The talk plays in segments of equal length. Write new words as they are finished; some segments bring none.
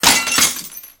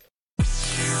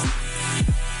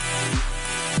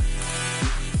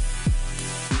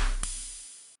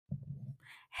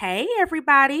Hey,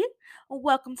 everybody.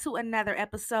 Welcome to another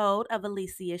episode of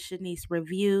Alicia Shanice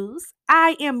Reviews.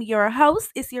 I am your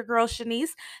host. It's your girl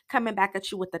Shanice coming back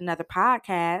at you with another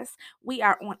podcast. We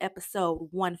are on episode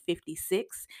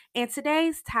 156, and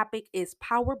today's topic is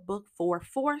Power Book 4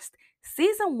 Forced,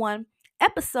 Season 1,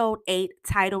 Episode 8,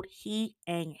 titled He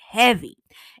Ain't Heavy.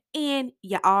 And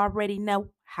you already know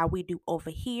how we do over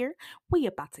here. We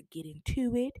about to get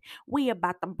into it. We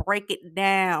about to break it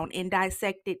down and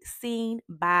dissect it scene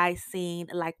by scene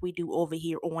like we do over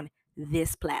here on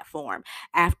this platform.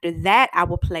 After that, I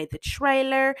will play the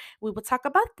trailer. We will talk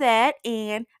about that,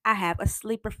 and I have a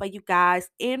sleeper for you guys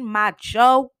in my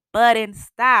Joe Budden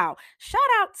style. Shout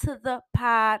out to the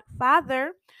Pod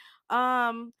Father.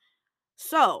 Um,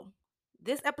 so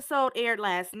this episode aired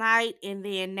last night, and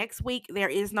then next week there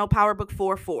is no Power Book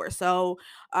 4-4. So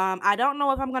I don't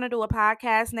know if I'm gonna do a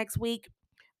podcast next week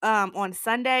on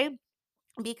Sunday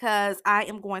because I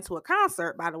am going to a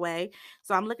concert, by the way.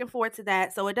 So I'm looking forward to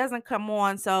that. So it doesn't come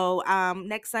on. So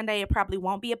next Sunday it probably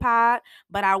won't be a pod,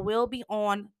 but I will be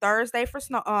on Thursday for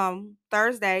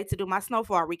Thursday to do my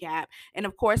snowfall recap. And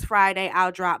of course Friday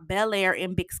I'll drop Bel Air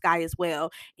and Big Sky as well.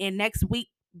 And next week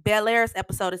Bel Air's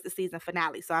episode is the season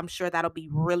finale. So I'm sure that'll be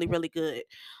really, really good.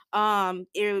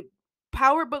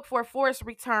 Power Book for Force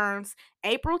returns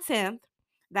April 10th.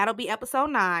 That'll be episode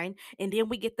 9. And then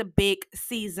we get the big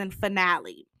season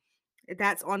finale.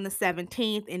 That's on the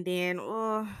 17th. And then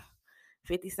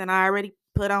 50 Cent already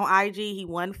put on IG. He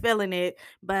wasn't feeling it.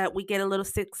 But we get a little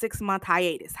six month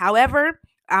hiatus. However,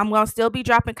 I'm going to still be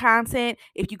dropping content.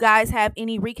 If you guys have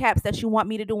any recaps that you want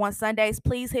me to do on Sundays,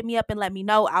 please hit me up and let me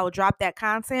know. I will drop that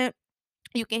content.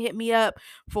 You can hit me up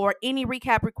for any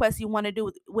recap requests you want to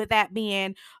do, with that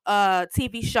being a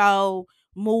TV show,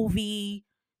 movie,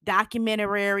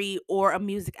 documentary, or a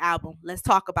music album. Let's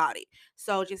talk about it.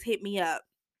 So just hit me up.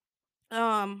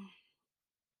 Um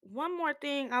One more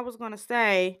thing I was going to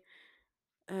say,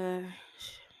 uh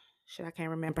shit, I can't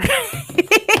remember.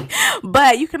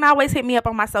 But you can always hit me up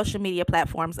on my social media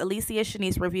platforms. Alicia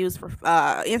Shanice Reviews for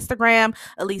Instagram,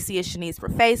 Alicia Shanice for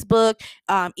Facebook.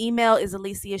 Email is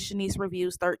Alicia Shanice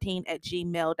Reviews 13 at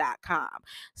gmail.com.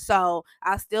 So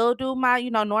I still do my,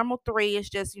 normal three. It's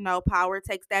just, power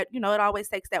takes that, it always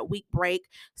takes that week break.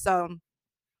 So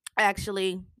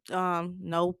actually,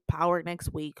 no power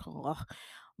next week. Ugh.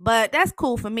 But that's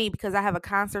cool for me because I have a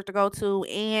concert to go to,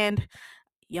 and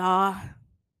y'all,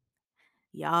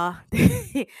 y'all,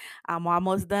 I'm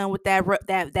almost done with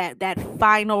that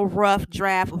final rough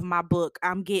draft of my book.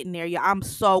 I'm getting there, y'all. I'm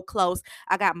so close.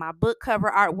 I got my book cover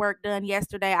artwork done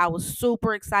yesterday. I was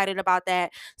super excited about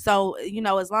that. So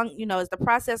as long as the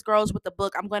process grows with the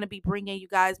book, I'm going to be bringing you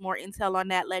guys more intel on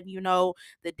that, letting you know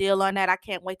the deal on that. I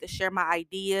can't wait to share my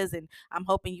ideas, and I'm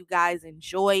hoping you guys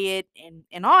enjoy it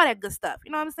and all that good stuff.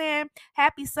 You know what I'm saying?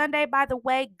 Happy Sunday, by the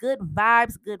way. Good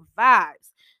vibes, good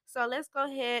vibes. So let's go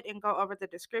ahead and go over the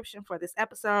description for this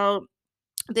episode.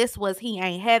 This was He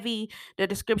Ain't Heavy. The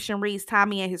description reads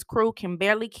Tommy and his crew can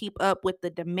barely keep up with the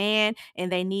demand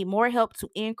and they need more help to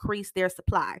increase their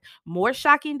supply. More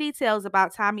shocking details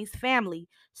about Tommy's family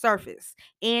surface,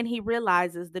 and he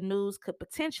realizes the news could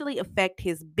potentially affect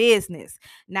his business.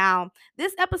 Now,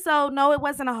 this episode, no, it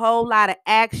wasn't a whole lot of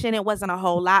action. It wasn't a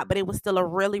whole lot, but it was still a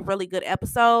really, really good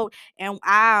episode. And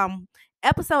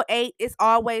episode 8 is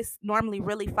always normally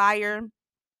really fire.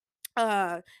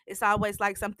 It's always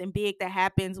like something big that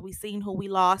happens. We seen who we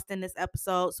lost in this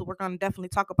episode, so we're going to definitely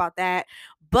talk about that.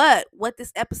 But what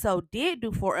this episode did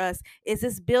do for us is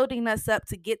it's building us up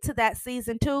to get to that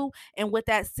season 2, and with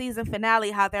that season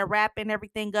finale, how they're wrapping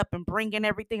everything up and bringing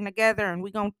everything together, and we're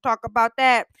going to talk about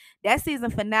that. That season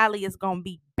finale is going to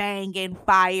be banging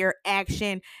fire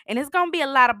action, and it's going to be a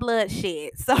lot of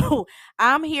bloodshed. So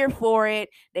I'm here for it.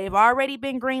 They've already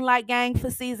been Greenlight Gang for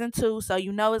season 2, so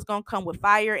it's gonna come with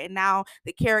fire. And now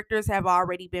the characters have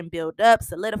already been built up,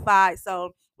 solidified.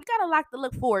 So we got a lot to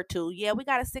look forward to. Yeah, we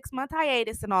got a 6 month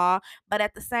hiatus and all, but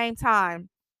at the same time,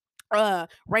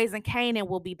 Raising Canaan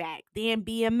will be back, then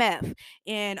BMF,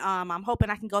 and I'm hoping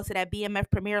I can go to that BMF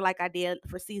premiere like I did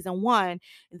for season 1.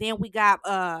 Then we got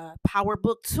Power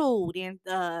Book 2, then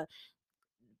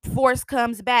Force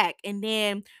comes back, and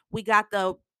then we got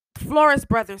the Flores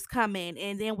brothers coming,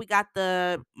 and then we got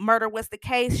the Murder What's the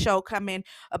Case show coming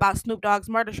about Snoop Dogg's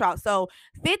murder trial. So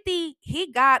 50,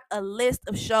 he got a list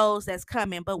of shows that's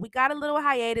coming, but we got a little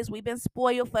hiatus. We've been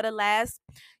spoiled for the last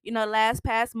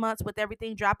past months with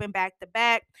everything dropping back to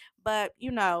back. But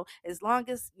as long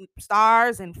as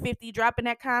Stars and 50 dropping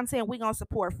that content, we gonna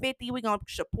support 50. We gonna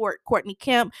support Courtney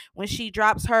Kemp when she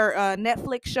drops her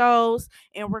Netflix shows,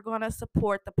 and we're gonna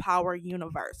support the Power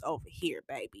Universe over here,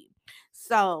 baby.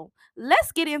 So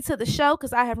let's get into the show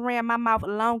because I have ran my mouth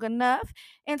long enough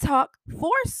and talk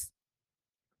force.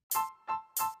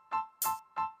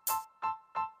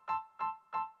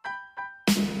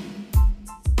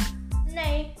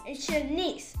 Name is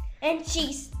Shanice, and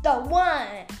she's the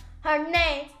one. Her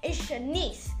name is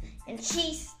Shanice, and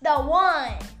she's the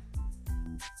one.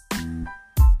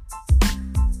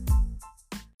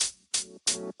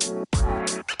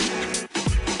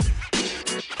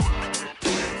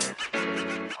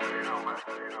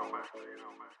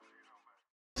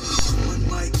 One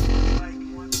mic.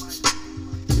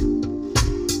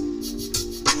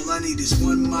 All I need is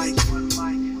one mic. That's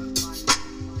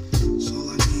all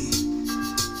I need.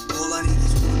 All I need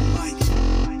is one mic.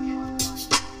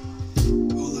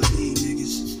 All I need,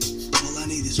 niggas. All I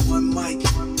need is one mic.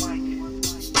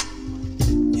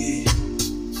 Yeah.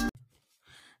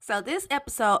 So this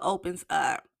episode opens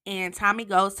up and Tommy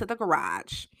goes to the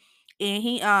garage and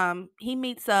he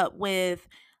meets up with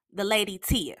the lady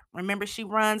Tia. Remember she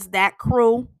runs that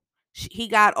crew. He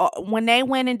got when they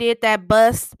went and did that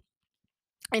bust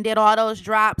and did all those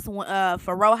drops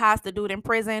for Rojas, the dude in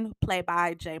prison, played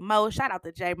by J Mo. Shout out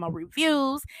to J Mo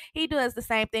Reviews. He does the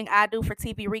same thing I do for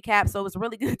TV recap, so it was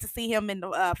really good to see him in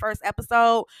the first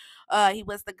episode. He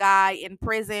was the guy in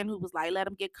prison who was like, let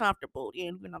him get comfortable.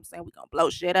 And you know what I'm saying? We're going to blow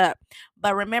shit up.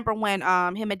 But remember when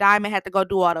him and Diamond had to go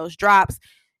do all those drops,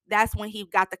 that's when he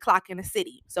got the clock in the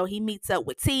city. So he meets up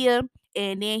with Tia,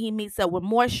 and then he meets up with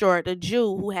Morsure, the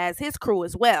Jew, who has his crew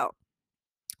as well.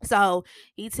 So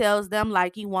he tells them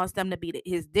like he wants them to be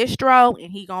his distro,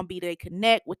 and he gonna be the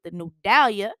connect with the new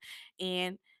Dahlia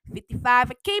and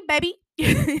 55 a key, baby.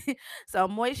 So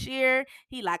Moisture,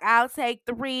 he like, I'll take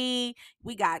 3.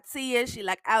 We got Tia, she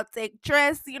like, I'll take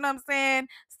Tress, you know what I'm saying?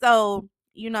 So,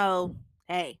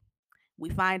 hey, we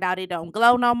find out it don't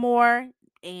glow no more,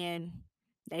 and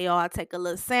they all take a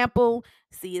little sample,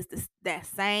 see it's that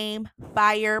same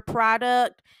fire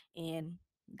product, and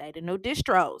they the new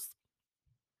distros.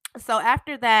 So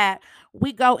after that,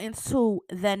 we go into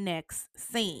the next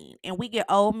scene and we get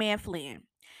old man Flynn.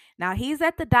 Now he's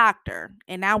at the doctor,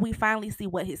 and now we finally see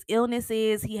what his illness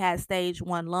is. He has stage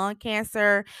 1 lung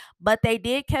cancer, but they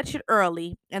did catch it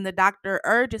early, and the doctor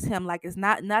urges him like it's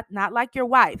not like your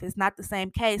wife. It's not the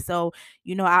same case. So,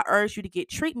 I urge you to get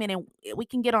treatment and we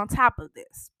can get on top of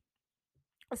this.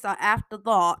 So after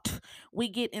that, we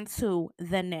get into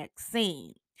the next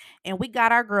scene. And we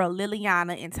got our girl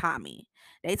Liliana and Tommy.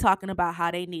 They talking about how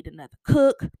they need another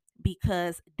cook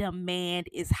because demand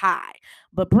is high.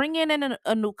 But bringing in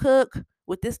a new cook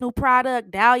with this new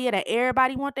product, Dahlia, that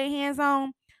everybody want their hands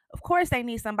on, of course they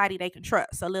need somebody they can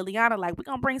trust. So Liliana like, we're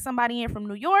going to bring somebody in from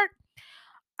New York.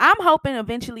 I'm hoping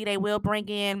eventually they will bring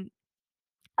in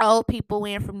old people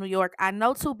in from New York. I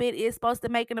know 2-Bit is supposed to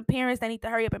make an appearance. They need to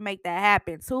hurry up and make that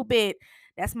happen. 2-Bit,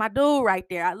 that's my dude right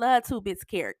there. I love 2-Bit's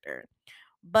character.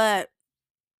 But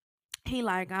he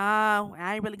like,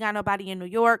 I ain't really got nobody in New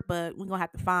York, but we're gonna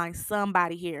have to find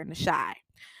somebody here in the Shy.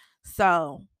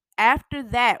 So after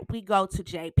that, we go to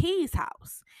JP's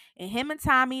house. And him and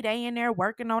Tommy, they in there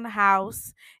working on the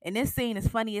house. And this scene is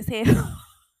funny as hell.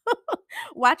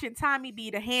 Watching Tommy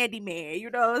be the handyman, you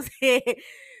know what I'm saying?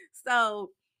 So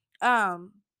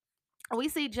um we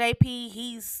see JP,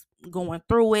 he's going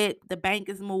through it. The bank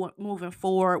is moving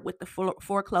forward with the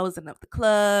foreclosing of the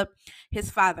club.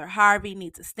 His father, Harvey,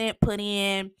 needs a stent put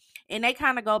in. And they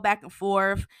kind of go back and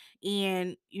forth.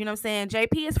 And, you know what I'm saying?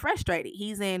 JP is frustrated.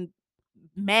 He's in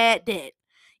mad debt.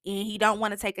 And he don't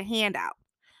want to take a handout.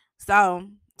 So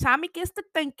Tommy gets to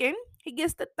thinking. He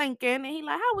gets to thinking. And he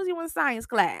like, how was you in science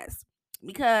class?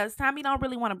 Because Tommy don't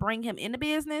really want to bring him into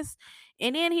business,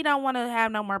 and then he don't want to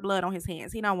have no more blood on his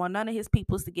hands. He don't want none of his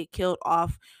peoples to get killed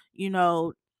off,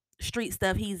 street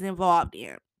stuff he's involved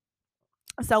in.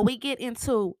 So we get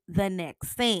into the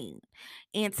next scene,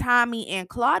 and Tommy and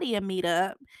Claudia meet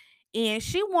up, and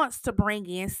she wants to bring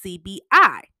in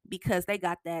CBI because they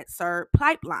got that SERB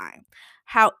pipeline.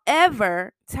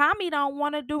 However, Tommy don't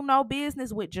want to do no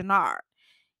business with Jannard.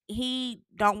 He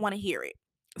don't want to hear it.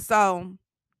 So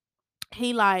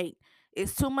he like,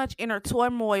 it's too much inner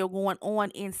turmoil going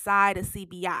on inside of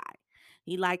CBI.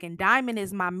 He like, and Diamond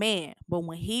is my man, but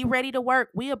when he ready to work,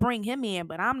 we'll bring him in.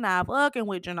 But I'm not fucking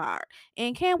with Jannard.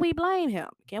 And can we blame him?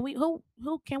 Can we who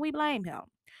can we blame him?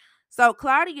 So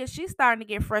Claudia, she's starting to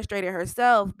get frustrated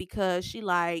herself because she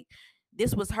like,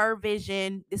 this was her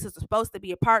vision. This is supposed to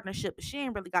be a partnership, but she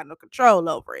ain't really got no control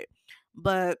over it.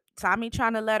 But Tommy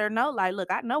trying to let her know, like,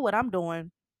 look, I know what I'm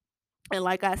doing. And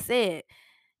like I said,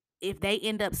 if they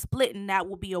end up splitting, that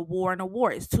will be a war and a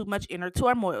war. It's too much inner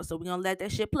turmoil. So we're gonna let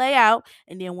that shit play out.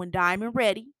 And then when Diamond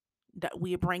ready,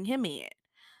 we bring him in.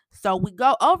 So we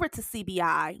go over to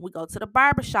CBI. We go to the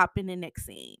barbershop in the next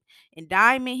scene. And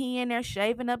Diamond, he in there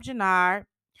shaving up Jannard,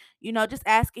 just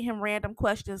asking him random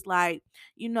questions like,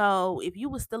 if you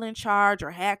was still in charge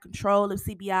or had control of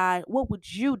CBI, what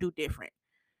would you do different?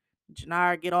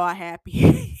 Jannard get all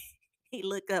happy. He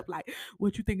look up like,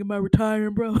 what you think about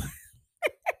retiring, bro?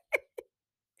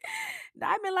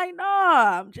 Diamond like, no,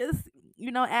 I'm just,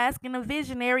 asking a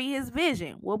visionary his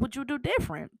vision. What would you do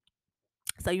different?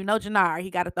 So Jannard, he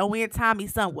got to throw in Tommy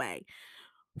some way.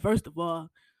 First of all,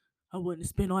 I wouldn't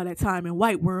spend all that time in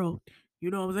White World.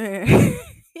 You know what I'm saying?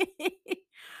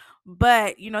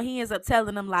 But he ends up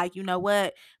telling them like, you know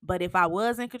what? But if I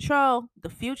was in control, the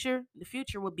future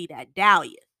would be that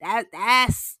Dahlia.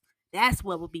 That's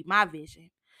what would be my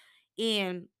vision.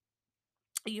 And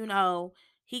you know,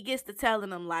 he gets to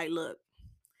telling them like, look,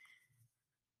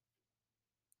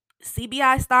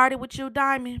 CBI started with you,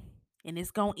 Diamond, and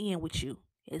it's gonna end with you.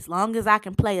 As long as I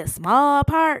can play a small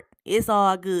part, it's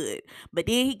all good. But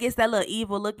then he gets that little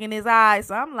evil look in his eyes.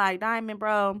 So I'm like, Diamond,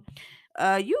 bro,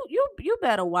 you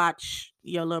better watch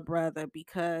your little brother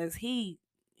because he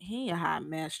a hot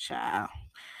mess child.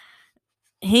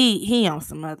 He on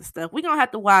some other stuff. We're gonna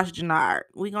have to watch Jannard.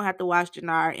 We're gonna have to watch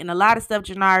Jannard. And a lot of stuff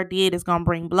Jannard did is gonna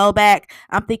bring blowback.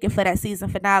 I'm thinking for that season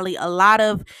finale, a lot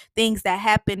of things that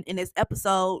happened in this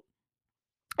episode,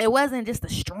 it wasn't just a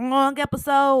strong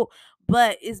episode,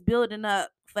 but it's building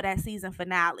up for that season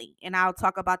finale. And I'll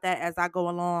talk about that as I go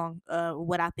along,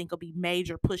 what I think will be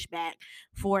major pushback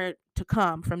for it to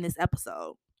come from this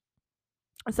episode.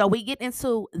 So we get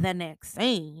into the next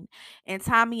scene, and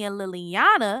Tommy and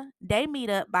Liliana, they meet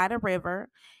up by the river,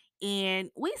 and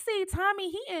we see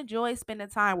Tommy, he enjoys spending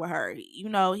time with her.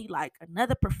 He like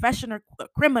another professional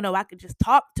criminal I could just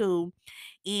talk to,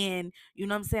 and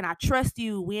what I'm saying, I trust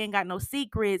you. We ain't got no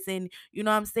secrets, and what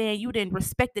I'm saying, you didn't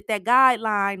respected that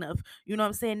guideline of what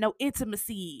I'm saying, no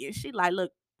intimacy. And she like, look,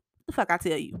 what the fuck I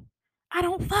tell you, I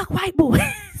don't fuck white boys.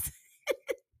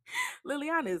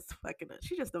 Liliana is fucking up.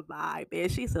 She's just a vibe, man.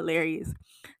 She's hilarious.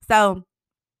 So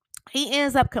he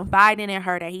ends up confiding in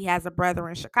her that he has a brother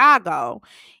in Chicago,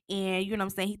 and what I'm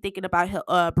saying, he thinking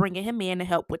about bringing him in to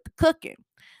help with the cooking.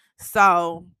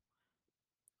 So,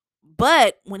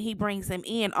 but when he brings him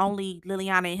in, only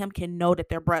Liliana and him can know that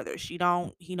they're brothers. He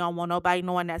don't want nobody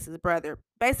knowing that's his brother,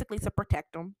 basically to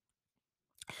protect him.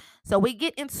 So we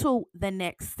get into the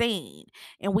next scene,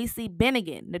 and we see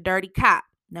Bennigan, the dirty cop.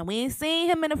 Now we ain't seen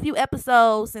him in a few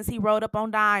episodes since he rode up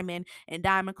on Diamond, and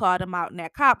Diamond called him out in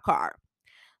that cop car.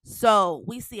 So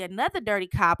we see another dirty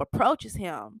cop approaches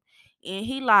him, and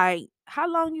he like,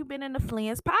 how long you been in the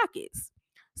Flynn's pockets?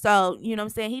 So, what I'm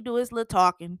saying, he do his little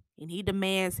talking, and he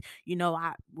demands,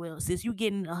 since you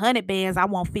getting 100 bands, I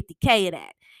want 50K of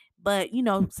that. But,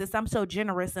 since I'm so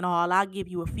generous and all, I'll give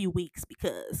you a few weeks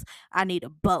because I need a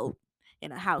boat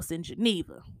and a house in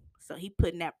Geneva. So he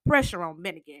putting that pressure on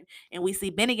Bennigan. And we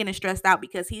see Bennigan is stressed out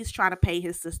because he's trying to pay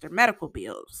his sister medical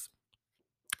bills.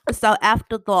 So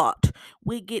after that,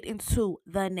 we get into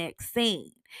the next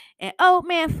scene. And old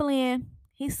man Flynn,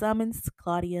 he summons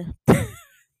Claudia.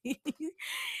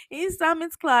 He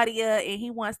summons Claudia, and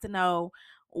he wants to know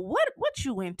what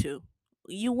you into.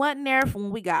 You wasn't there from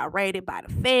when we got raided by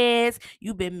the feds.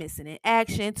 You've been missing in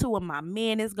action. 2 of my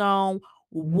men is gone.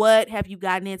 What have you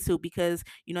gotten into? Because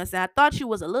what I'm saying, I thought you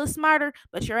was a little smarter,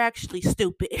 but you're actually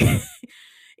stupid.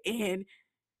 And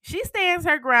she stands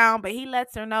her ground, but he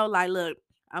lets her know, like, look,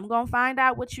 I'm gonna find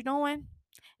out what you're doing,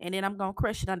 and then I'm gonna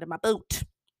crush it under my boot.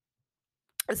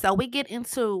 So we get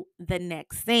into the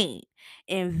next scene,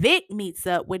 and Vic meets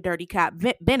up with Dirty Cop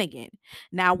Bennigan.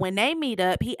 Now, when they meet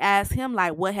up, he asks him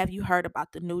like, "What have you heard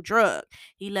about the new drug?"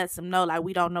 He lets him know like,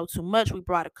 "We don't know too much. We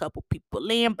brought a couple people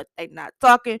in, but they not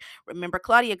talking." Remember,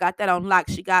 Claudia got that on lock.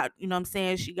 She got, what I'm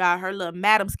saying, she got her little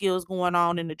madam skills going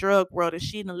on in the drug world, and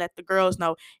she didn't let the girls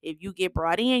know, if you get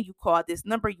brought in, you call this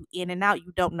number. You in and out.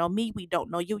 You don't know me. We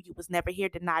don't know you. You was never here.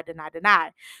 Deny, deny,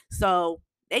 deny. So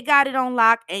they got it on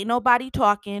lock. Ain't nobody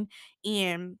talking.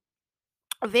 And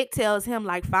Vic tells him,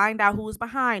 like, find out who's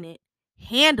behind it.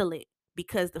 Handle it.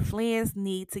 Because the Flynn's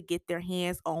need to get their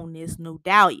hands on this new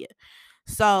Dahlia.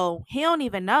 So he don't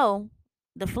even know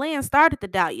the Flynn started the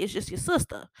Dahlia. It's just your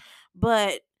sister.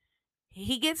 But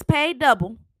he gets paid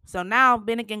double. So now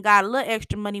Bennigan got a little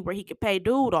extra money where he could pay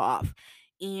dude off.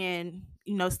 And,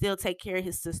 still take care of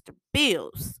his sister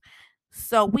bills.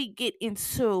 So we get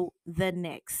into the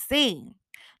next scene.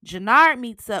 Jannard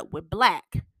meets up with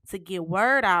Black. to get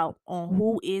word out on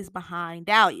who is behind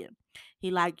Dahlia.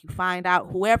 He like, you find out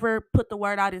whoever put the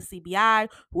word out in CBI,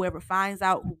 whoever finds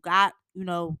out who got,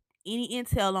 any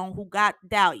intel on who got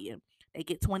Dahlia, they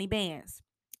get 20 bands.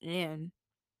 And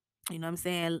what I'm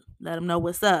saying, let them know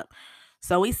what's up.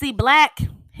 So we see Black,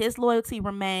 his loyalty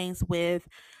remains with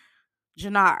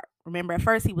Jannard. Remember, at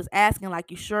first he was asking,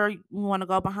 like, you sure you want to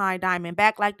go behind Diamond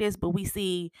back like this? But we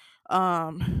see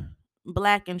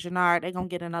Black and Jannard, they're going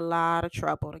to get in a lot of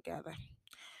trouble together.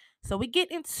 So we get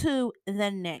into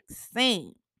the next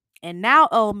scene. And now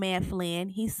old man Flynn,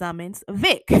 he summons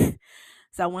Vic.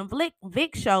 So when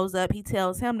Vic shows up, he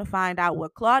tells him to find out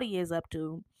what Claudia is up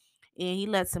to. And he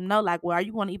lets him know, like, well, are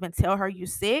you going to even tell her you're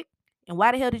sick? And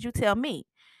why the hell did you tell me?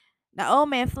 Now, old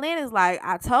man Flynn is like,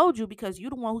 I told you because you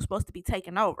the one who's supposed to be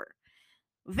taking over.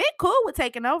 Vic cool with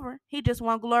taking over. He just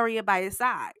want Gloria by his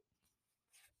side.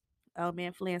 Old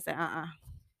man Flynn said,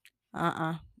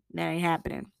 that ain't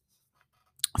happening.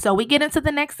 So we get into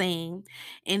the next scene,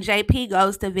 and JP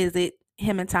goes to visit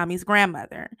him and Tommy's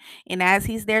grandmother. And as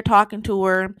he's there talking to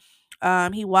her,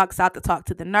 he walks out to talk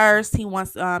to the nurse. He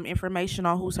wants information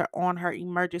on who's on her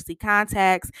emergency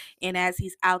contacts. And as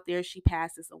he's out there, she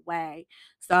passes away.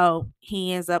 So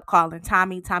he ends up calling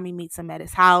Tommy. Tommy meets him at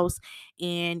his house,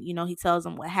 and he tells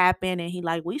him what happened. And he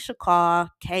like, we should call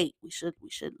Kate. We should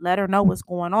let her know what's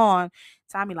going on.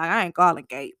 Tommy like, I ain't calling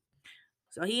Kate.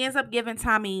 So he ends up giving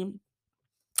Tommy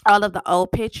all of the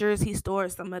old pictures. He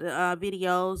stored some of the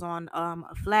videos on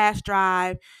a flash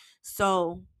drive,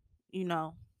 so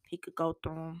he could go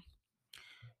through them.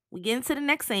 We get into the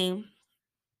next scene.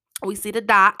 We see the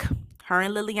doc, her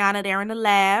and Liliana, they're in the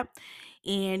lab,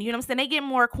 and what I'm saying, they get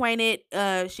more acquainted.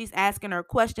 She's asking her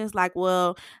questions like,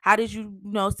 well, how did you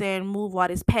move all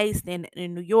this paste in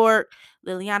New York?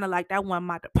 Liliana like, that wasn't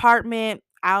my department.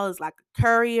 I was like a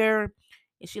courier.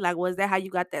 And she like, was that how you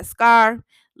got that scar?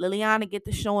 Liliana get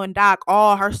to showing Doc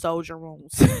all her soldier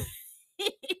wounds.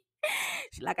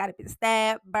 She like, I'd have been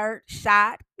stabbed, burnt,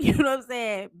 shot, you know what I'm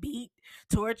saying? Beat,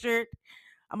 tortured.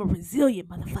 I'm a resilient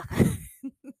motherfucker.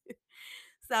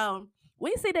 So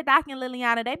we see the Doc and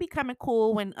Liliana, they becoming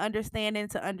cool when understanding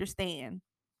to understand.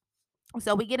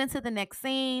 So we get into the next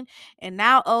scene, and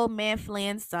now old man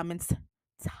Flynn summons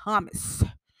Thomas.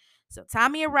 So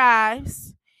Tommy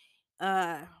arrives.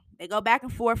 They go back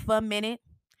and forth for a minute.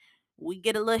 We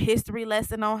get a little history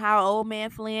lesson on how old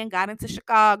man Flynn got into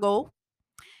Chicago.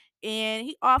 And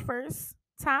he offers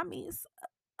Tommy's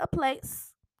a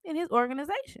place in his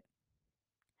organization.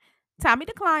 Tommy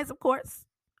declines, of course.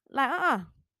 Like,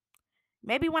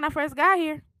 maybe when I first got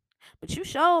here, but you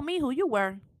showed me who you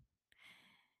were.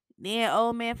 Then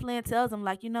old man Flynn tells him,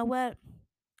 like, you know what?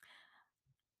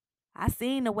 I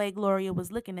seen the way Gloria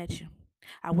was looking at you.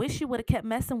 I wish you would have kept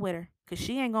messing with her, because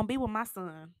she ain't going to be with my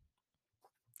son.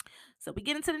 So we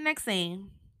get into the next scene.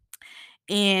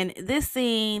 And this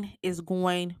scene is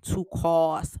going to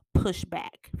cause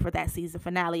pushback for that season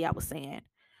finale, I was saying.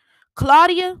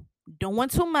 Claudia doing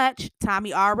too much.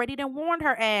 Tommy already done warned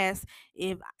her ass,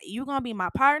 if you're going to be my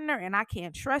partner and I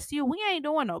can't trust you, we ain't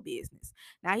doing no business.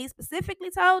 Now, he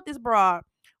specifically told this broad,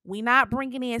 we not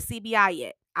bringing in CBI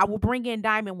yet. I will bring in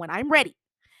Diamond when I'm ready.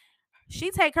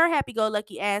 She take her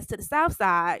happy-go-lucky ass to the south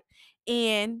side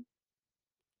and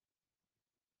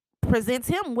presents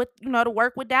him with, to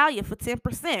work with Dahlia for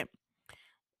 10%.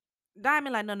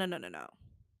 Diamond like, no.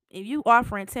 If you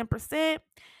offering 10%,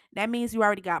 that means you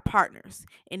already got partners.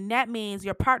 And that means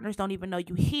your partners don't even know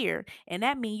you here. And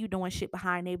that means you doing shit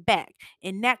behind their back.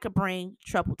 And that could bring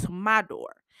trouble to my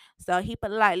door. So he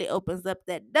politely opens up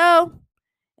that door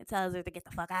and tells her to get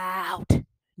the fuck out.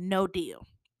 No deal.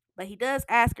 But he does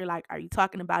ask her, like, are you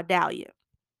talking about Dahlia?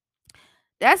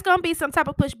 That's going to be some type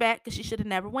of pushback because she should have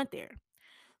never went there.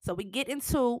 So we get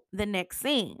into the next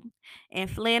scene, and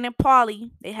Flynn and Paulie,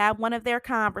 they have one of their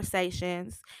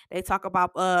conversations. They talk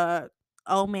about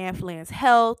old man Flynn's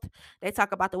health. They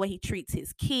talk about the way he treats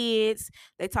his kids.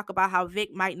 They talk about how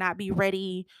Vic might not be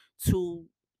ready to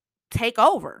take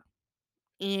over.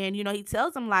 And, he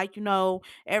tells him, like,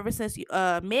 ever since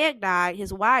Meg died,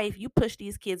 his wife, you push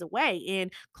these kids away.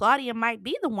 And Claudia might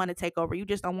be the one to take over. You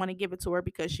just don't want to give it to her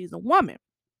because she's a woman.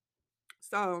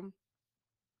 So,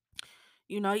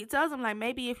 he tells them, like,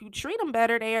 maybe if you treat them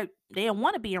better, they'll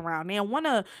want to be around. They'll want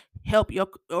to help your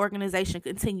organization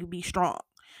continue to be strong.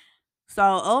 So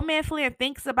old man Flynn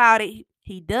thinks about it.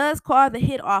 He does call the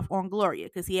hit off on Gloria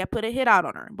because he had put a hit out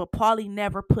on her, but Paulie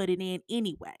never put it in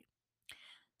anyway.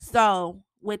 So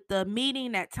with the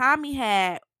meeting that Tommy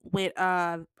had with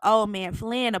old man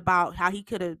Flynn about how he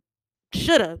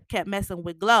should have kept messing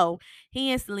with Glow,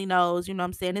 he instantly knows,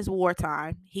 it's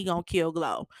wartime. He gonna kill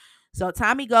Glow. So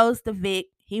Tommy goes to Vic.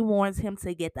 He warns him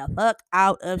to get the fuck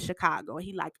out of Chicago.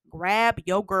 He like, grab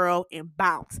your girl and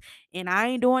bounce. And I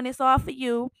ain't doing this all for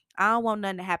you. I don't want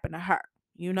nothing to happen to her,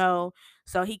 you know?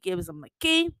 So he gives him a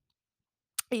key.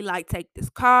 He like, take this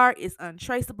car. It's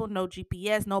untraceable, no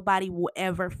GPS. Nobody will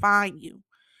ever find you.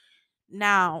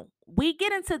 Now we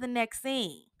get into the next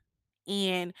scene.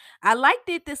 And I liked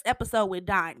it this episode with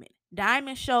Diamond.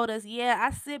 Diamond showed us, yeah,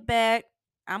 I sit back,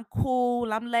 I'm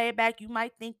cool, I'm laid back. You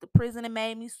might think the prisoner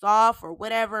made me soft or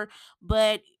whatever,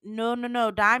 but no, no,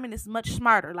 no. Diamond is much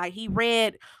smarter. Like, he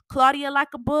read Claudia like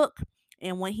a book,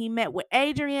 and when he met with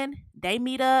Adrian, they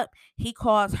meet up, he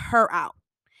calls her out.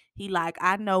 He like,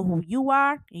 I know who you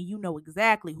are, and you know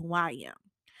exactly who I am.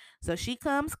 So she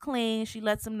comes clean. She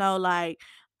lets him know, like,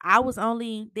 I was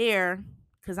only there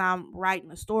because I'm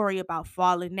writing a story about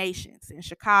fallen nations in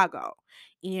Chicago.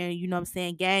 And, you know what I'm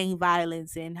saying, gang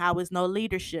violence and how it's no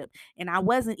leadership. And I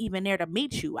wasn't even there to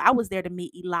meet you. I was there to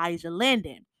meet Elijah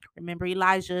Linden. Remember,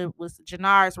 Elijah was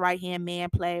Jannard's right hand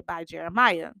man, played by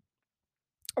Jeremiah.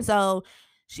 So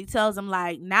she tells him,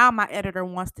 like, now my editor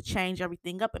wants to change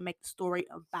everything up and make the story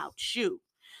about you.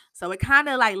 So it kind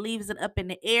of like leaves it up in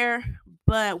the air,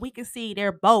 but we can see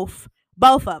they're both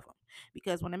of them.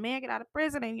 Because when a man get out of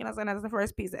prison, and you know what I'm saying, that's the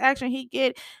first piece of action he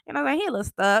get, you know what I'm saying, he a little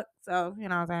stuck. So, you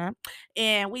know what I'm saying.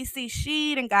 And we see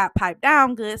she done got piped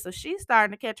down good. So she's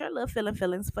starting to catch her little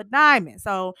feelings for Diamond.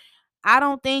 So I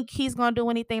don't think he's gonna do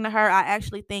anything to her. I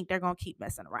actually think they're gonna keep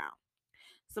messing around.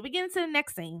 So we get into the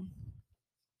next scene.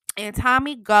 And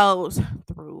Tommy goes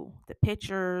through the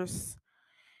pictures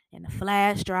and the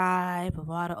flash drive of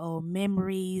all the old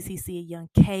memories. He see a young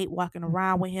Kate walking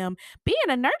around with him, being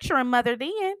a nurturing mother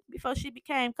then, before she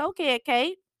became cokehead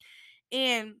Kate.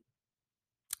 And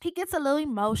he gets a little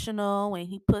emotional and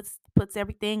he puts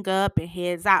everything up and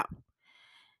heads out.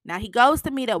 Now he goes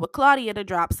to meet up with Claudia to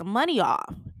drop some money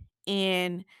off.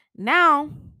 And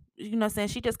now, you know what I'm saying,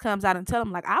 she just comes out and tell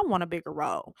him, like, I want a bigger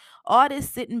role. All this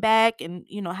sitting back and,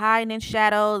 you know, hiding in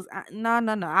shadows. No,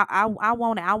 no, no. I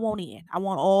want it. I want in. I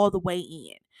want all the way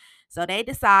in. So they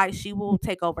decide she will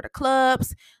take over the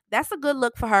clubs. That's a good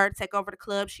look for her to take over the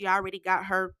club. She already got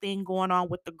her thing going on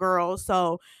with the girls.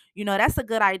 So, you know, that's a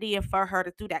good idea for her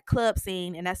to do that club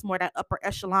scene. And that's more that upper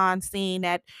echelon scene,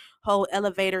 that whole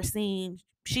elevator scene.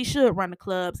 She should run the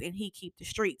clubs and he keep the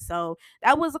streets. So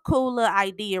that was a cool little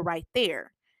idea right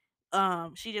there.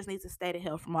 She just needs to stay the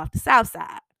hell from off the south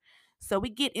side. So we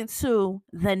get into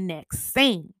the next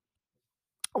scene.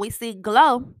 We see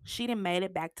Glow. She done made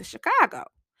it back to Chicago.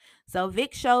 So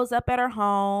Vic shows up at her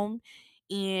home,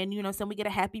 and you know, so we get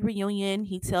a happy reunion.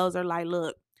 He tells her, like,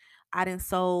 look, I done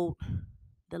sold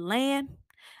the land.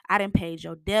 I done paid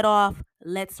your debt off.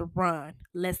 Let's run.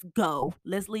 Let's go.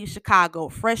 Let's leave Chicago.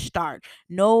 Fresh start.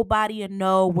 Nobody will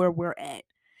know where we're at.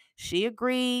 She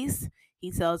agrees.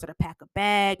 He tells her to pack a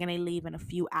bag and they leave in a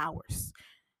few hours.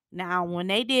 Now, when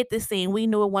they did this scene, we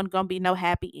knew it wasn't going to be no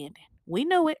happy ending. We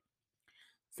knew it.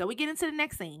 So we get into the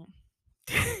next scene.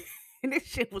 And this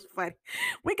shit was funny.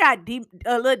 We got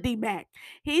little D Mac.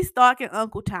 He's stalking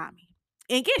Uncle Tommy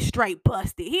and get straight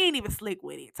busted. He ain't even slick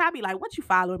with it. Tommy like, what you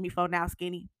following me for now,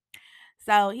 skinny?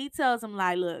 So he tells him,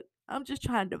 like, look, I'm just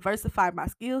trying to diversify my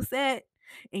skill set.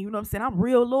 And you know what I'm saying? I'm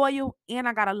real loyal and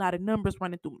I got a lot of numbers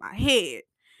running through my head.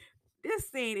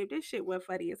 This scene, if this shit was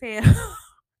funny as hell.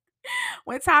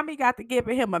 When Tommy got to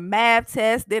giving him a math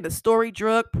test, then a story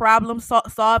drug problem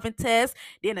solving test,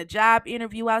 then a job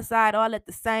interview outside all at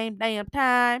the same damn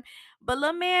time. But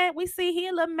little man, we see he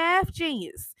a little math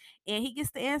genius. And he gets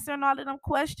to answering all of them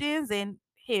questions and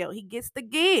hell, he gets the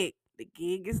gig. The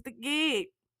gig is the gig.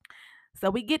 So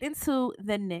we get into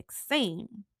the next scene.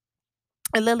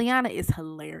 And Liliana is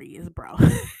hilarious, bro.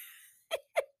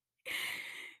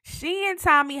 She in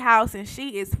Tommy house and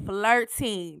she is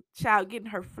flirting. Child getting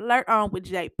her flirt on with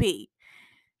JP.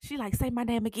 She like, say my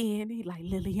name again. He like,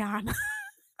 Liliana.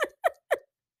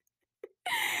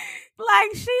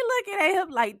 Like, she looking at him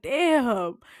like,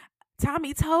 damn.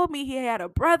 Tommy told me he had a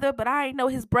brother, but I didn't know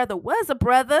his brother was a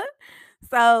brother.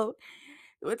 So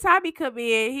when Tommy come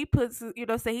in, he puts, you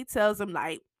know, say he tells him,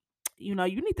 like, you know,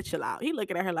 you need to chill out. He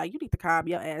looking at her like, you need to calm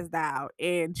your ass down.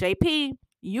 And JP,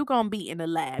 you gonna be in the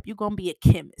lab. You gonna be a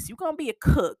chemist. You gonna be a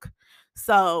cook.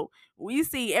 So we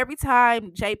see every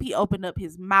time JP opened up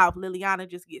his mouth, Liliana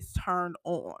just gets turned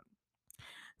on.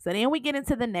 So then we get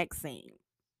into the next scene.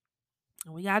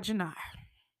 And we got Jannard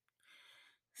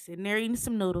sitting there eating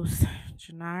some noodles.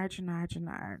 Jannard.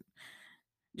 Jannard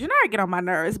get on my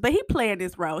nerves, but he playing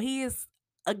this role. He is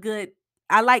a good.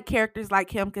 I like characters like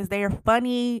him because they are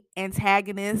funny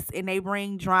antagonists and they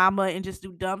bring drama and just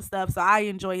do dumb stuff. So I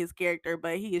enjoy his character,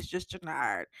 but he is just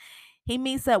Jannard. He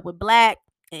meets up with Black.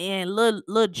 and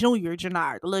little junior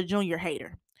Jannard, the little junior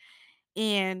hater.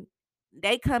 And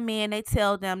they come in, they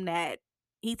tell them that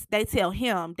they tell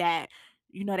him that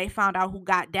they found out who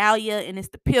got Dahlia, and it's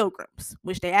the Pilgrims,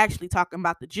 which they actually talking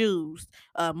about the Jews,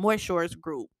 Moishure's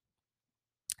group.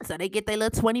 So they get their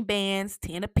little 20 bands,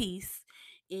 10 apiece.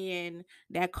 And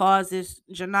that causes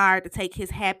Jannard to take his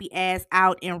happy ass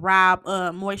out and rob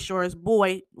Moishure's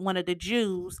boy, one of the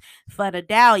Jews, for the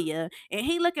Dahlia. And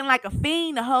he looking like a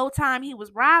fiend the whole time he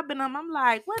was robbing him. I'm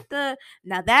like, what the?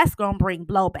 Now that's gonna bring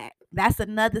blowback. That's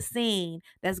another scene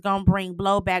that's gonna bring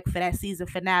blowback for that season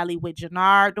finale with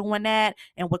Jannard doing that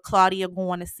and with Claudia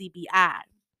going to CBI.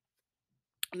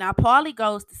 Now Paulie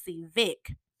goes to see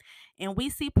Vic, and we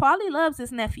see Paulie loves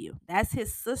his nephew. That's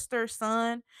his sister's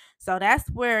son. So that's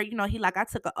where, he like, I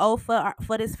took an oath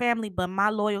for this family, but my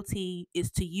loyalty is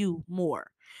to you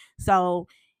more. So,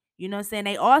 what I'm saying?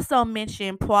 They also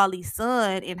mention Paulie's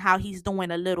son and how he's doing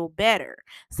a little better.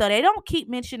 So they don't keep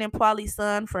mentioning Paulie's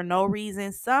son for no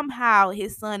reason. Somehow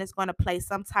his son is going to play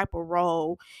some type of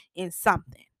role in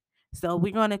something. So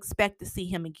we're going to expect to see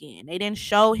him again. They didn't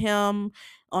show him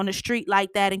on the street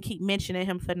like that and keep mentioning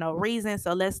him for no reason.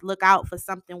 So let's look out for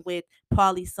something with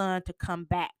Paulie's son to come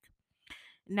back.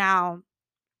 Now,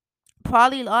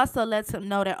 Paulie also lets him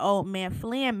know that old man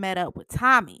Flynn met up with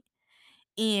Tommy.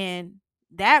 And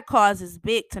that causes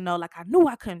Vic to know, like, I knew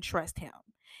I couldn't trust him.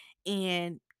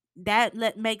 And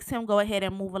that makes him go ahead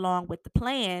and move along with the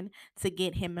plan to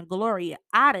get him and Gloria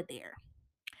out of there.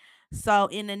 So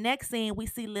in the next scene, we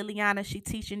see Liliana. She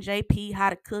teaching JP how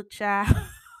to cook, child.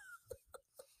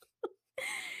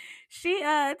 She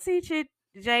teaching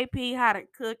JP how to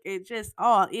cook and just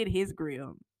all in his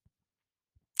grill.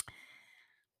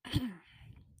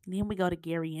 Then we go to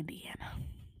Gary, Indiana.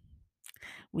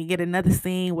 We get another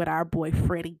scene with our boy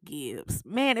Freddie Gibbs.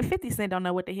 Man, if 50 Cent don't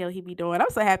know what the hell he be doing, I'm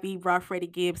so happy he brought Freddie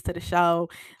Gibbs to the show.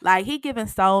 Like, he giving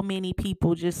so many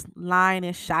people just light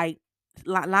and shine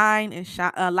in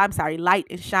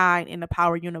the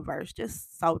Power universe.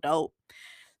 Just so dope.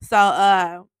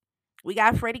 So we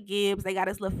got Freddie Gibbs. They got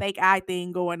this little fake eye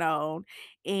thing going on.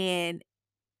 And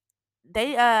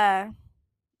they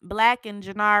Black and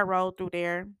Jannard rolled through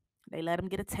there. They let him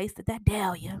get a taste of that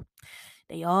Dahlia.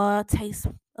 They all taste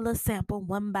a little sample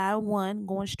one by one,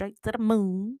 going straight to the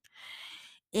moon.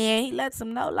 And he lets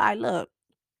them know, like, look,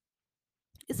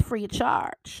 it's free of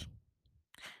charge.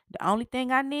 The only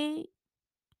thing I need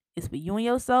is for you and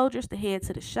your soldiers to head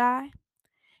to the Shy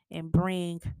and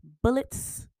bring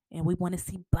bullets. And we want to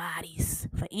see bodies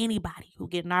for anybody who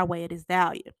get in our way of this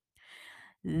Dahlia.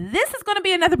 This is going to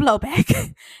be another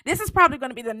blowback. This is probably going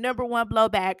to be the number one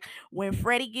blowback when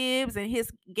Freddie Gibbs and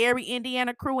his Gary,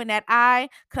 Indiana crew and that eye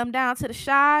come down to the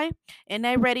Shy and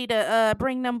they ready to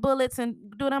bring them bullets and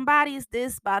do them bodies.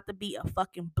 This about to be a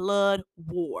fucking blood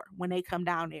war when they come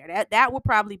down there. That will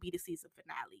probably be the season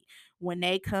finale when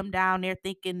they come down there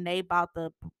thinking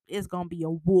it's going to be a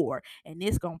war, and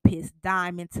it's going to piss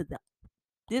Diamond to the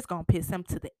this gonna piss him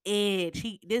to the edge.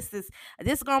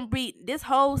 This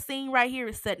whole scene right here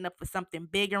is setting up for something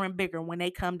bigger and bigger when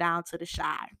they come down to the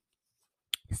Shy.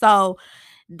 So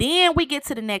then we get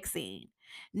to the next scene.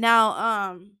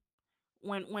 Now,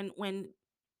 when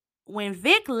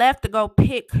Vic left to go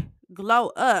pick Glow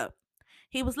up,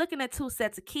 he was looking at two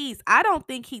sets of keys. I don't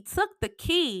think he took the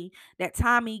key that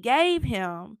Tommy gave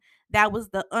him. That was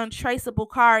the untraceable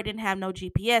car. Didn't have no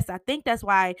GPS. I think that's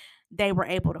why they were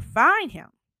able to find him.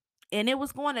 And it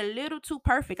was going a little too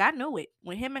perfect. I knew it.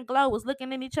 When him and Glow was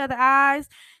looking in each other's eyes,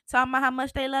 talking about how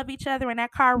much they love each other, and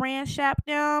that car ran-shapped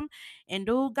them, and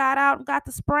dude got out and got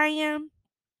to spraying.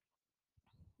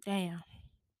 Damn.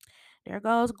 There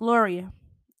goes Gloria.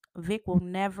 Vic will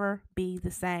never be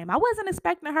the same. I wasn't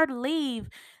expecting her to leave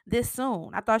this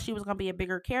soon. I thought she was going to be a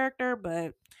bigger character,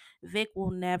 but Vic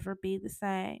will never be the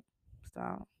same.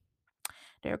 So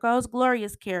there goes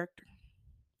Gloria's character.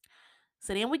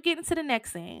 So then we get into the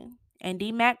next scene. And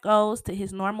D-Mac goes to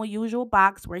his normal usual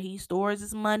box where he stores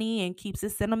his money and keeps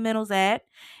his sentimentals at.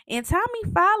 And Tommy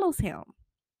follows him.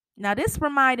 Now, this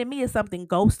reminded me of something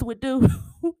Ghost would do.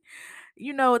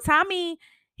 Tommy,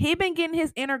 he been getting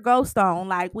his inner ghost on.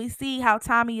 Like, we see how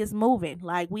Tommy is moving.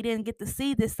 Like, we didn't get to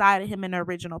see this side of him in the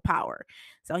original Power.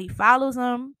 So he follows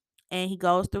him and he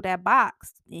goes through that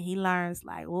box. And he learns,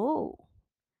 like, oh,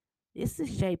 this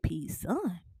is JP's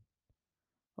son.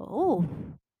 Oh,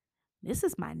 this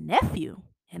is my nephew.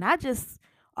 And I just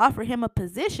offer him a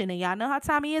position. And y'all know how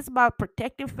Tommy is about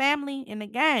protecting family in the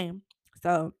game.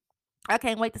 So I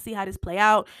can't wait to see how this play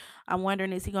out. I'm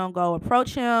wondering, is he going to go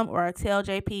approach him or tell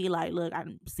JP, like, look,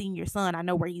 I'm seeing your son. I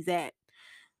know where he's at.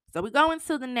 So we go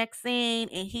into the next scene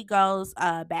and he goes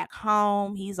back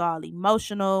home. He's all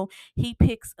emotional. He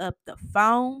picks up the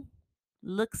phone,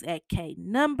 looks at Kate's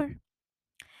number,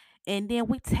 and then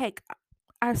we take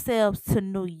ourselves to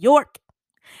New York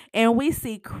and we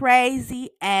see crazy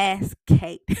ass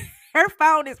Kate. Her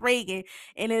phone is ringing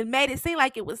and it made it seem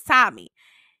like it was Tommy.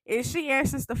 And she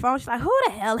answers the phone. She's like, who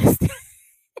the hell is this?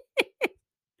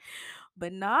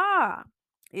 But nah,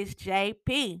 it's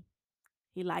JP.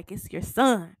 He like, it's your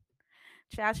son.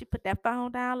 Child, she put that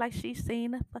phone down like she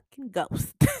seen a fucking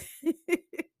ghost.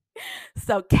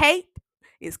 So Kate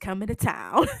is coming to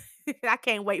town. I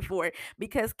can't wait for it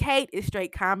because Kate is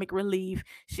straight comic relief.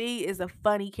 She is a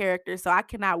funny character, so I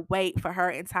cannot wait for her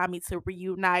and Tommy to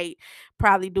reunite,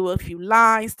 probably do a few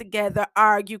lines together,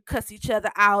 argue, cuss each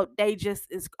other out. They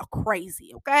just is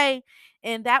crazy, okay?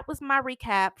 And that was my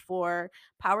recap for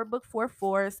Power Book 4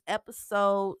 Force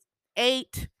episode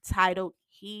 8 titled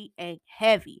He Ain't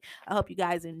Heavy. I hope you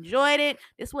guys enjoyed it.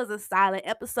 This was a solid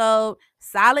episode,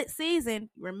 solid season.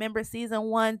 Remember season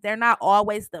 1, they're not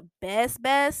always the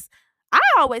best. I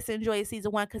always enjoy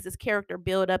season 1 because it's character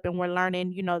build up and we're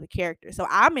learning, the character. So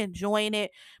I'm enjoying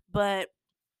it, but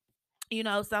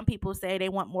some people say they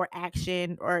want more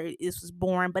action or this was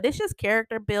boring, but it's just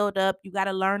character build up. You got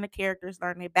to learn the characters,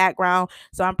 learn their background.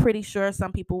 So I'm pretty sure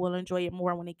some people will enjoy it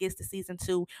more when it gets to season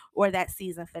 2 or that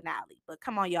season finale. But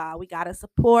come on, y'all. We got to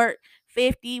support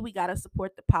 50. We got to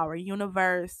support the Power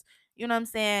Universe. You know what I'm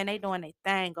saying? They doing their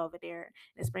thing over there.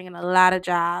 It's bringing a lot of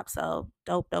jobs. So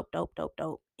dope,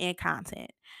 and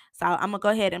content. So I'm going to go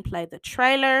ahead and play the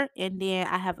trailer and then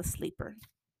I have a sleeper.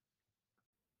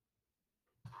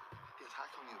 The attack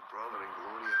on your brother and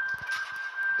Gloria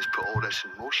has put all this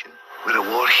in motion. We're at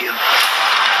war here.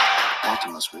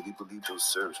 Optimus really believe those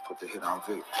Serbs put the hit on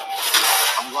Vic.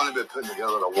 I'm going to be putting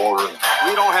together a war room.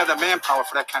 We don't have the manpower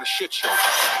for that kind of shit show.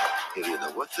 Are you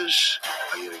either with us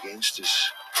or you're against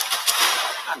us?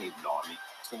 I need an army.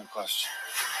 Same question.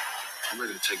 I'm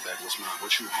ready to take back this man.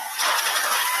 What you want?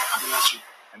 I mean, that's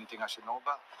anything I should know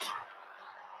about?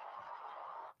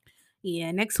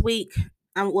 Yeah, next week,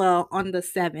 on the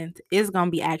 7th, it's going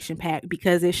to be action packed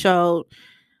because it showed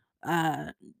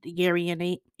Gary and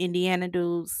the Indiana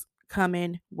dudes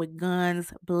coming with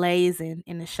guns blazing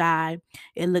in the Shy.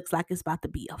 It looks like it's about to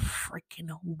be a freaking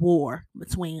war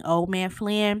between Old Man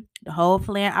Flynn, the whole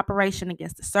Flynn operation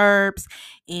against the Serbs,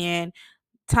 and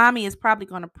Tommy is probably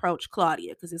going to approach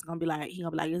Claudia because he's going to be like, is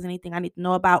there anything I need to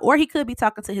know about? Or he could be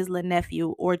talking to his little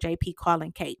nephew or JP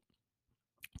calling Kate.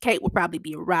 Kate will probably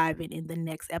be arriving in the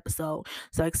next episode.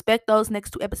 So expect those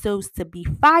next 2 episodes to be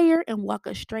fire and walk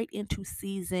us straight into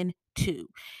season 2.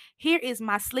 Here is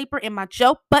my sleeper in my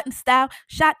Joe Button style.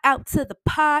 Shout out to the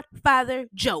pod father,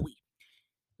 Joey.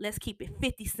 Let's keep it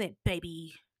 50 Cent,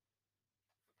 baby.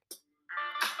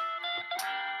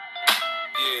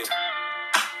 Yeah,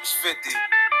 it's 50.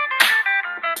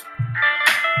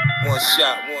 One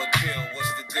shot, one kill.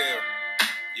 What's the deal?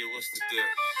 Yeah, what's the deal?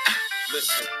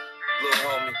 Listen, little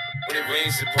homie, when it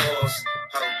rains it pours.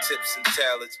 Hollow tips and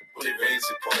talents, when it rains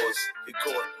it pours. Get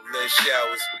caught in lead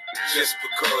showers, just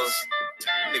because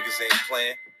niggas ain't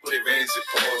playing. When it rains it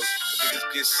pours.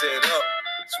 Niggas get set up,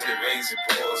 it's when it rains it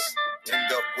pours.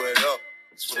 End up wet up,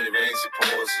 it's when it rains it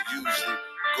pours. It usually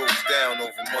goes down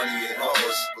over money and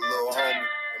hoes. But little homie,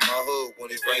 in my hood, when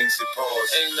it rains it pours.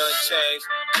 Ain't nothing changed,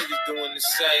 niggas doing the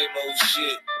same old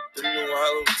shit. The new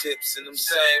hollow tips and them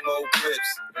same old clips.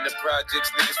 In the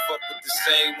projects, niggas fuck with the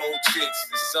same old chicks.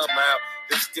 And somehow,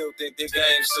 they still think their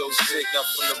game's so sick. Now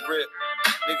from the rip,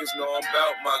 niggas know I'm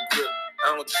about my grip.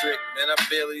 I don't trick, man, I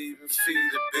barely even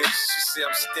feed a bitch. She say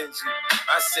I'm stingy,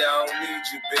 I say I don't need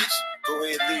you, bitch. Go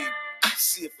ahead, leave,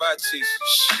 see if I chase you,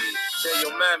 shit. Tell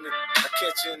your mammy, I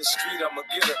catch her in the street, I'ma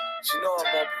get her. She know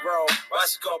I'm on parole, why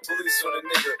she call police on a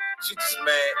nigga? She just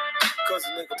mad, cause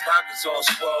the nigga pockets all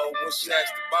swole. When she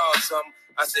asked to borrow something,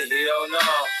 I said, hell no.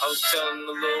 I was telling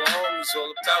the little homies all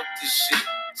about this shit.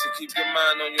 So keep your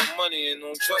mind on your money and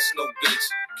don't trust no bitch.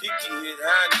 Kiki hit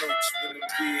high notes when the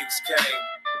pigs came.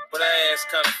 But her ass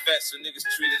kinda fat, so niggas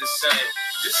treat her the same.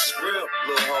 This is real,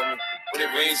 little homie. When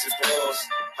it rains, it pours.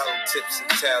 Hollow tips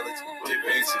and talents. When it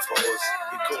rains, it pours.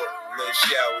 We caught in late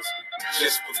showers.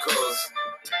 Just because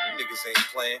niggas ain't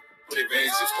playing. When it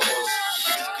rains, it pours.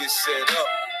 Niggas get set up.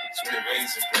 It's when it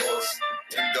rains, it pours.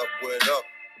 End up wet up.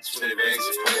 It's when it rains,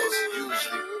 it pours. It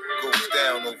usually goes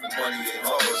down over money and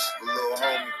hoes. But little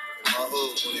homie, in my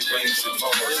hood, when it rains, it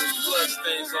pours. There was blood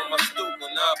stains on my stoop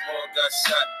when Oddball got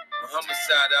shot.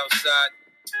 Homicide outside,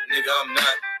 nigga, I'm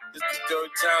not. This the 3rd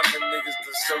time the niggas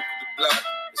done circled the block.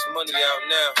 There's money out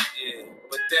now, yeah,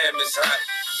 but damn, it's hot.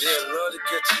 Yeah, love to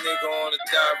catch a nigga on a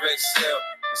direct sale.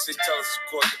 They say tell us to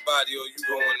court the body or you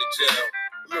going to jail.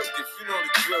 Look, if you know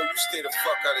the drill, you stay the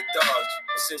fuck out of Dodge.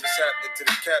 I say what's happening to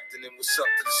the captain and what's up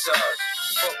to the Sarge.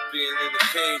 Fuck being in the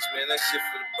cage, man, that shit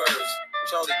for the birds.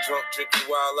 Charlie drunk, drinking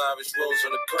Wild Irish Rose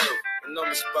on the curb. A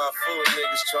number spot full of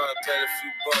niggas trying to bet a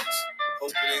few bucks.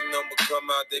 Hoping they number come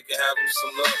out, they can have them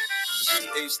some luck.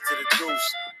 Ace to the deuce,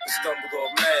 he stumbled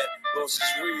off mad. Lost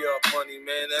his re-up money,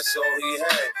 man, that's all he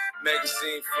had.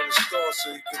 Magazine from the store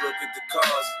so he could look at the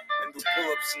cars. And do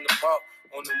pull-ups in the park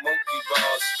on the monkey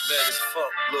bars. Mad as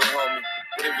fuck, little homie.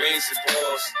 When it rains, it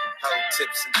pours. Hollow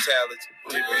tips and talents.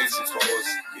 When it rains, it pours.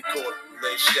 He caught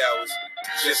late showers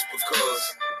just because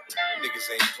niggas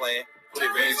ain't playing. When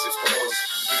it rains, it pours.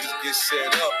 Niggas get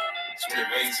set up. It's when it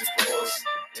rains, it pours.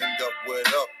 End up wet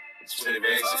up. It's when it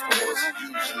rains, it pours.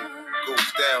 Usually goes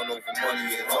down over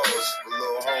money and hoes. A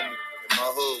little homie in my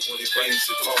hood. When it rains,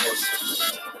 it pours.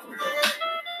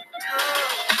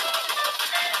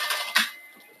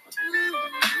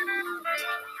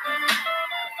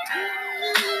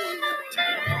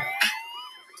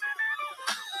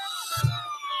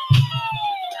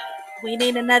 We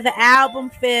need another album,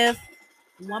 Fifth.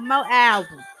 One more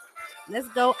album. Let's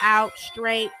go out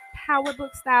straight power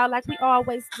book style like we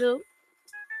always do.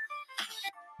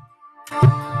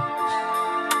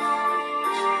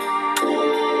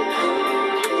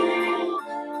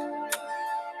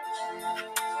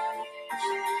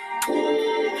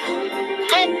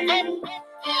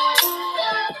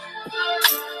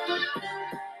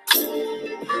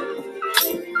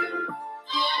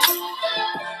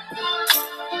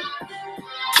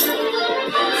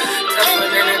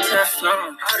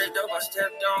 All the dope I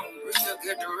stepped on, real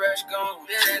get the rush gone.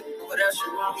 Then what else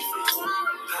you want?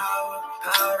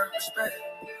 Power, respect.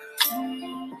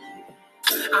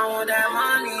 I want that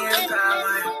money and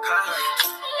power.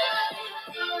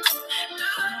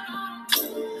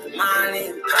 Money,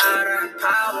 power,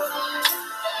 power.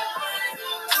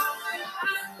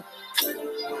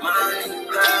 Money,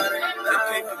 power,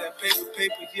 that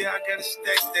paper, yeah, I gotta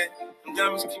stack that. Them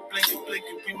diamonds keep blinking,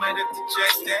 we might have to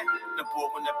jack that. Now, boy,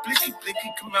 when that blicky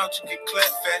come out, you get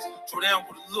clapped fast. Throw down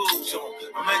with a little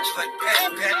joint. I'm at you like pat.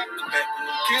 Come back when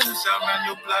them killers out around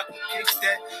your block and kick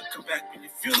that. Come back when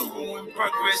your funeral in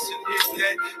progress and hit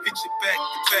that. Hit your back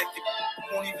to back, you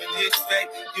won't even hit back.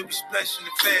 You'll be splashing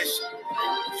in fashion.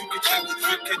 You can check the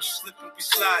drip, catch you slipping, we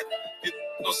slide. You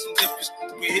know some difference,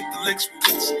 we hit the licks, we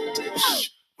hit shh.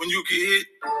 When you get hit,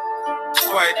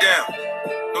 quiet down.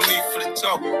 No need for the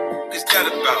talk. It's that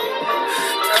about.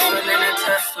 Tougher than a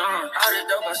Teflon. All the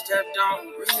dope I stepped on.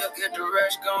 Real get the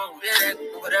rush gone. Then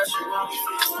what else you want?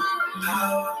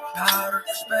 Power,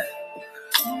 respect.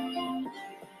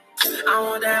 I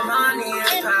want that money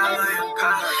and power.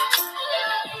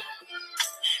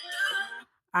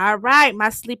 All right, my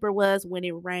sleeper was When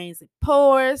It Rains, It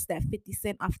Pours. That 50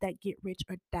 Cent off that Get Rich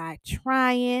or Die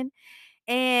Trying.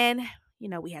 And, you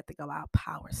know, we had to go out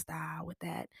power style with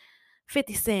that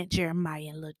 50 Cent, Jeremiah,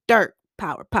 and Lil Durk.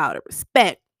 Power,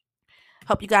 respect.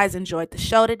 Hope you guys enjoyed the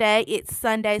show today. It's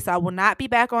Sunday, so I will not be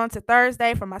back on to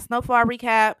Thursday for my Snowfall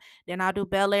recap. Then I'll do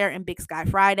Bel Air and Big Sky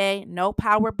Friday. No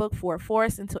Power Book for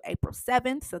Force until April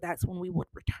 7th, so that's when we would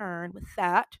return with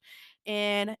that.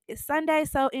 And it's Sunday,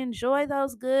 so enjoy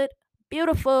those good,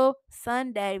 beautiful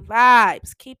Sunday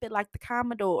vibes. Keep it like the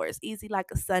Commodores, easy like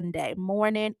a Sunday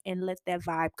morning, and let that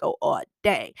vibe go all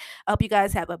day. I hope you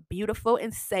guys have a beautiful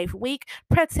and safe week.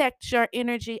 Protect your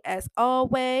energy as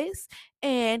always,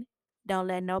 and don't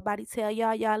let nobody tell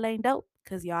y'all ain't dope,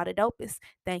 because y'all the dopest.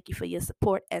 Thank you for your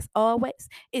support as always.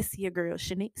 It's your girl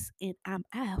Shanice, and I'm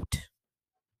out.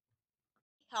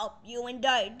 Hope you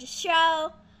enjoyed the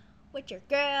show with your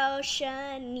girl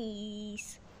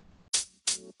Shanice.